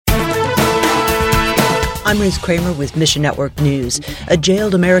I'm Ruth Kramer with Mission Network News. A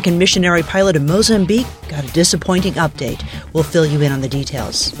jailed American missionary pilot in Mozambique got a disappointing update. We'll fill you in on the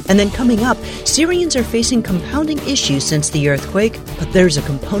details. And then coming up, Syrians are facing compounding issues since the earthquake, but there's a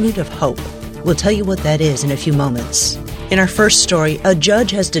component of hope. We'll tell you what that is in a few moments. In our first story, a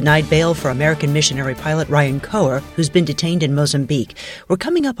judge has denied bail for American missionary pilot Ryan Coer, who's been detained in Mozambique. We're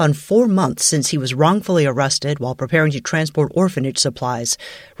coming up on 4 months since he was wrongfully arrested while preparing to transport orphanage supplies.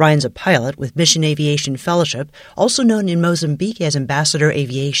 Ryan's a pilot with Mission Aviation Fellowship, also known in Mozambique as Ambassador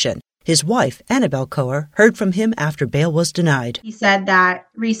Aviation. His wife, Annabelle Coer, heard from him after bail was denied. He said that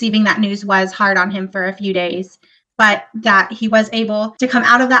receiving that news was hard on him for a few days, but that he was able to come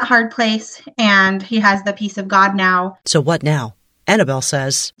out of that hard place and he has the peace of God now. So what now? Annabelle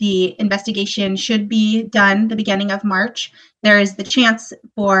says the investigation should be done the beginning of March. There is the chance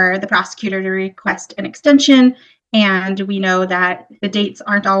for the prosecutor to request an extension, and we know that the dates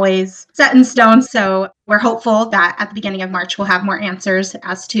aren't always set in stone. So we're hopeful that at the beginning of March, we'll have more answers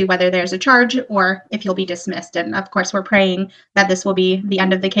as to whether there's a charge or if he'll be dismissed. And of course, we're praying that this will be the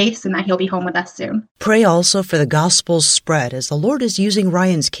end of the case and that he'll be home with us soon. Pray also for the gospel's spread as the Lord is using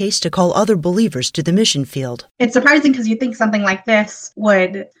Ryan's case to call other believers to the mission field. It's surprising because you'd think something like this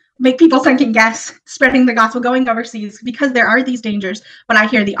would make people second guess spreading the gospel, going overseas, because there are these dangers. But I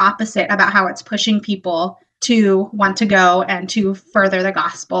hear the opposite about how it's pushing people to want to go and to further the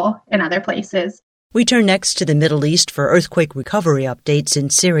gospel in other places. We turn next to the Middle East for earthquake recovery updates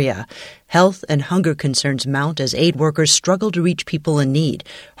in Syria. Health and hunger concerns mount as aid workers struggle to reach people in need.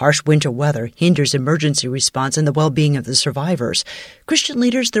 Harsh winter weather hinders emergency response and the well-being of the survivors. Christian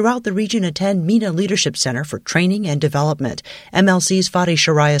leaders throughout the region attend MENA Leadership Center for training and development. MLC's Fadi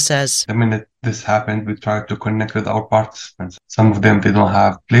Sharaya says, The minute this happened, we tried to connect with our participants. Some of them, they don't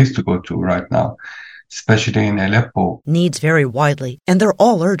have a place to go to right now, especially in Aleppo. Needs vary widely, and they're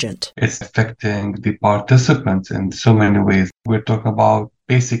all urgent. It's affecting the participants in so many ways. We're talking about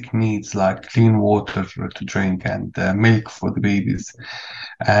basic needs like clean water to drink and milk for the babies,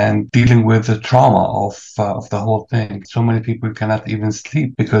 and dealing with the trauma of the whole thing. So many people cannot even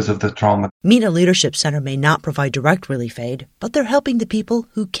sleep because of the trauma. MENA Leadership Center may not provide direct relief aid, but they're helping the people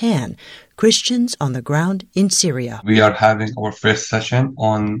who can. Christians on the ground in Syria. We are having our first session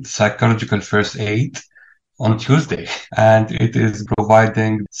on psychological first aid on Tuesday, and it is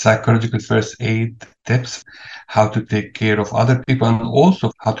providing psychological first aid tips, how to take care of other people and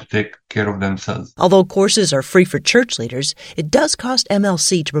also how to take care of themselves. Although courses are free for church leaders, it does cost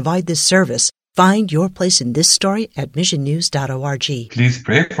MLC to provide this service. Find your place in this story at missionnews.org. Please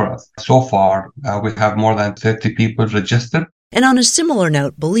pray for us. So far, we have more than 30 people registered. And on a similar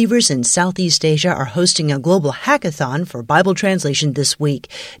note, believers in Southeast Asia are hosting a global hackathon for Bible translation this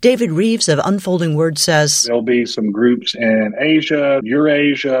week. David Reeves of Unfolding Word says, there'll be some groups in Asia,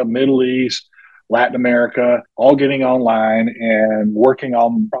 Eurasia, Middle East, Latin America, all getting online and working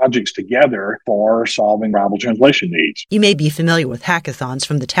on projects together for solving Bible translation needs. You may be familiar with hackathons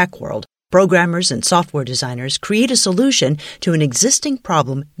from the tech world. Programmers and software designers create a solution to an existing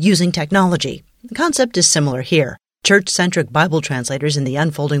problem using technology. The concept is similar here. Church-centric Bible translators in the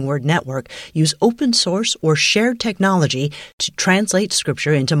Unfolding Word Network use open source or shared technology to translate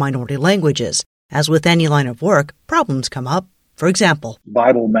Scripture into minority languages. As with any line of work, problems come up. For example,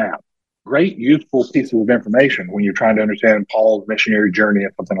 Bible map. Great, useful pieces of information when you're trying to understand Paul's missionary journey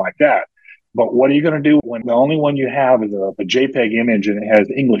and something like that. But what are you going to do when the only one you have is a JPEG image and it has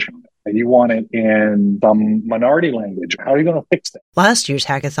English on it, and you want it in some minority language? How are you going to fix that? Last year's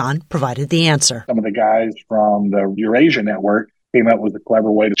hackathon provided the answer. Some of the guys from the Eurasia network came up with a clever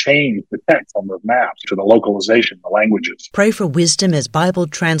way to change the text on the maps to the localization, the languages. Pray for wisdom as Bible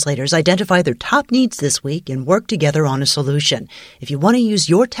translators identify their top needs this week and work together on a solution. If you want to use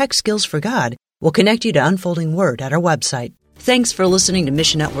your tech skills for God, we'll connect you to Unfolding Word at our website. Thanks for listening to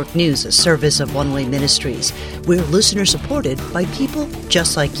Mission Network News, a service of One Way Ministries. We're listener-supported by people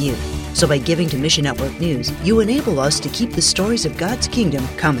just like you. So by giving to Mission Network News, you enable us to keep the stories of God's kingdom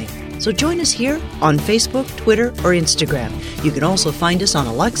coming. So join us here on Facebook, Twitter, or Instagram. You can also find us on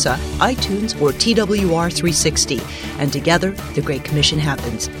Alexa, iTunes, or TWR360. And together, the Great Commission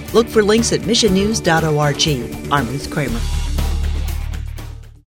happens. Look for links at missionnews.org. I'm Ruth Kramer.